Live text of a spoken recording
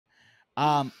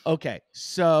Okay.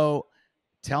 So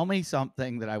tell me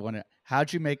something that I want to,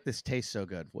 how'd you make this taste so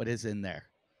good? What is in there?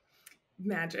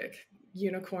 Magic, Co-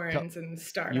 unicorns, and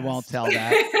You won't stardust. tell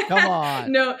that. Come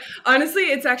on. No, honestly,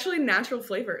 it's actually natural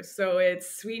flavors. So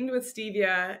it's sweetened with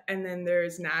stevia, and then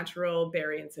there's natural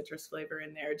berry and citrus flavor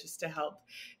in there just to help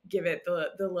give it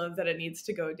the love that it needs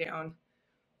to go down.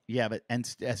 Yeah, but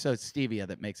so it's stevia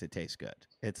that makes it taste good.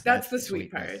 That's That's the the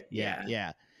sweet sweetness. part. Yeah, Yeah.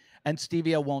 yeah. And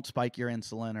stevia won't spike your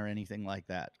insulin or anything like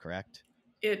that, correct?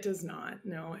 It does not.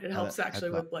 No, it Oh, that, helps I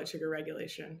actually thought. with blood sugar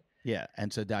regulation. Yeah,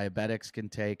 and so diabetics can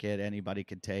take it. Anybody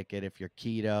can take it. If you're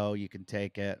keto, you can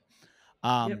take it.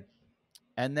 Um, Yep.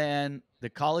 and then the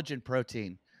collagen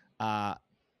protein. Uh,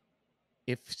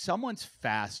 if someone's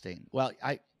fasting, well,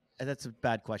 I that's a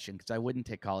bad question because I wouldn't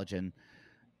take collagen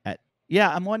at. Yeah,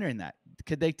 I'm wondering that.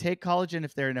 Could they take collagen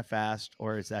if they're in a fast,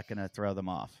 or is that going to throw them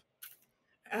off?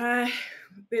 Uh,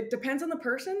 it depends on the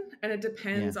person and it Yeah,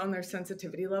 depends on their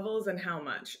sensitivity levels and how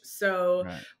much. So,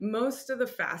 right. most of the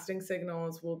fasting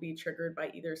signals will be triggered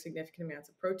by either significant amounts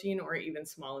of protein or even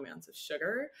small amounts of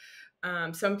sugar.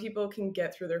 Some people can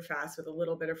get through their fast with a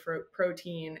little bit of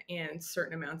protein and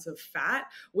certain amounts of fat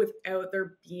without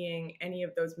there being any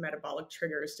of those metabolic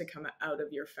triggers to come out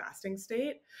of your fasting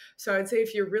state. So, I'd say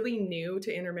if you're really new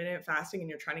to intermittent fasting and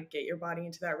you're trying to get your body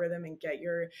into that rhythm and get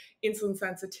your insulin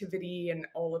sensitivity and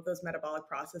all of those metabolic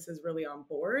processes really on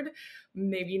board,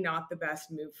 maybe not the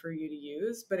best move for you to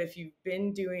use. But if you've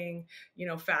been doing,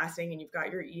 fasting and you've got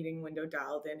your eating window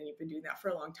dialed in and you've been doing that for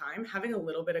a long time, having a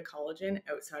little bit of collagen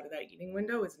outside of that eating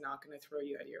window is not going to throw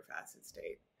you out of your fasted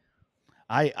state.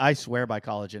 I swear by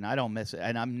collagen. I don't miss it,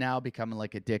 and I'm now becoming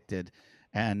like addicted.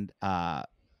 And I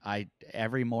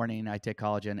every morning I take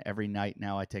collagen. Every night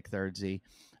now I take thirdzy.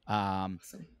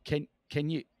 Awesome. Can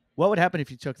you? What would happen if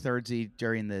you took thirdzy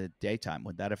during the daytime?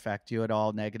 Would that affect you at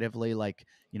all negatively? Like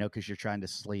because you're trying to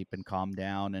sleep and calm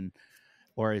down, and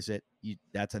or is it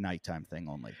that's a nighttime thing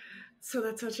only? So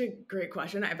that's such a great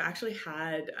question. I've actually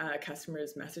had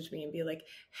customers message me and be like,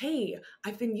 "Hey,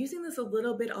 I've been using this a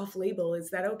little bit off label. Is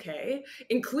that okay?"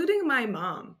 Including my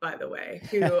mom, by the way,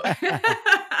 who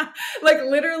like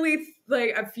literally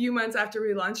like a few months after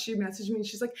we launched, she messaged me and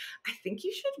she's like, "I think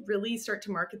you should really start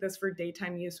to market this for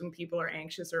daytime use when people are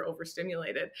anxious or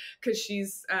overstimulated," because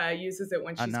she's uses it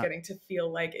when I'm she's not. getting to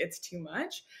feel like it's too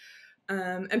much.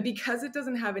 And because it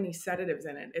doesn't have any sedatives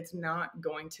in it, it's not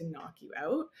going to knock you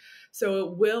out. So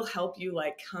it will help you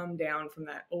like come down from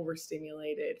that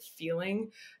overstimulated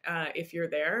feeling if you're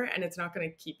there. And it's not going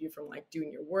to keep you from like doing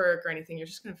your work or anything. You're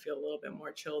just going to feel a little bit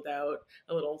more chilled out,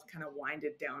 a little kind of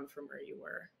winded down from where you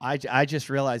were. I just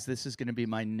realized this is going to be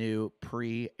my new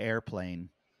pre-airplane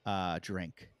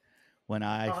drink when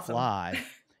I Awesome. fly.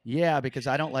 Yeah, because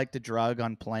I don't like to drug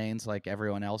on planes like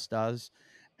everyone else does.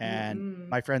 And Mm-mm.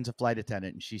 my friend's a flight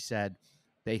attendant, and she said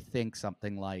they think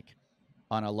something like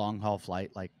on a long haul flight,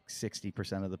 like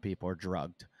 60% of the people are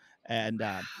drugged. And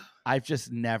I've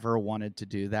just never wanted to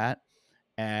do that.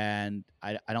 And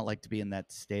I don't like to be in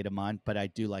that state of mind, but I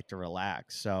do like to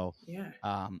relax. So Yeah.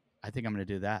 I think I'm going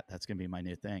to do that. That's going to be my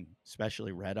new thing,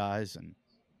 especially red eyes. And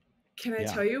Can I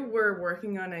yeah. tell you, we're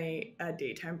working on a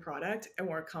daytime product and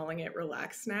we're calling it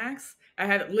Relax Snacks. I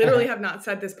had literally have not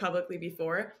said this publicly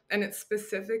before, and it's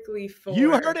specifically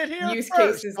You for heard it here use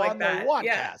first cases like on the that.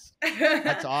 Yeah. Wodcast.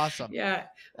 That's awesome. Yeah.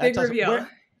 That's Big awesome. reveal.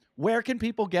 Where can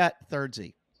people get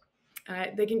thirdzy?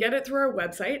 They can get it through our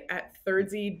website at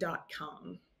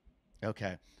thirdzy.com.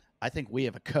 Okay. I think we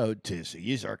have a code too, so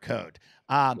use our code.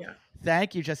 Yeah.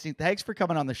 Thank you, Justine. Thanks for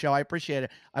coming on the show. I appreciate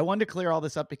it. I wanted to clear all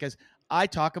this up because I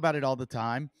talk about it all the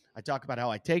time. I talk about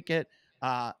how I take it,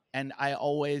 and I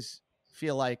always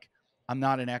feel like I'm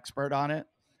not an expert on it.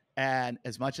 And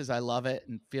as much as I love it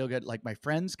and feel good, like my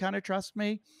friends kind of trust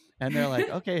me, and they're like,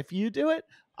 "Okay, if you do it,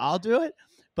 I'll do it."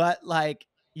 But like,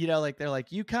 like they're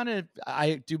like, "You kind of."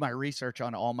 I do my research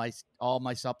on all my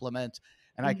supplements,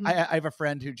 and Mm-hmm. I have a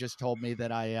friend who just told me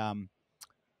that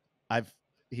I've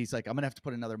he's like, I'm gonna have to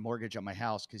put another mortgage on my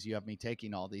house because you have me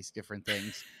taking all these different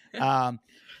things.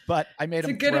 But I made It's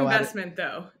a him good throw out it. investment,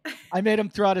 though. I made him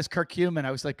throw out his curcumin.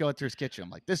 I was like going through his kitchen. I'm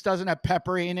like, this doesn't have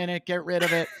pepperine in it. Get rid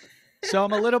of it. So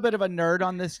I'm a little bit of a nerd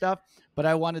on this stuff, but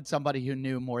I wanted somebody who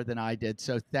knew more than I did.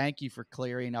 So thank you for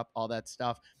clearing up all that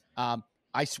stuff.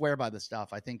 I swear by the stuff.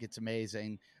 I think it's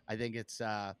amazing. I think it's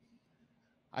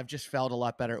I've just felt a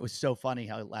lot better. It was so funny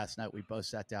how last night we both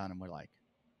sat down and we're like,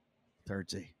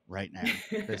 thirdzy right now.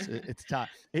 It's tough.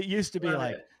 It used to be Love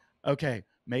like, it. okay,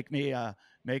 make me a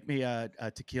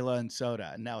tequila and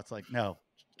soda, and now it's like, no,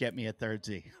 get me a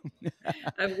thirdzy.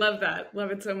 I love that. Love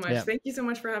it so much. Yeah. Thank you so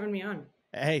much for having me on.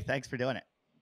 Hey, thanks for doing it.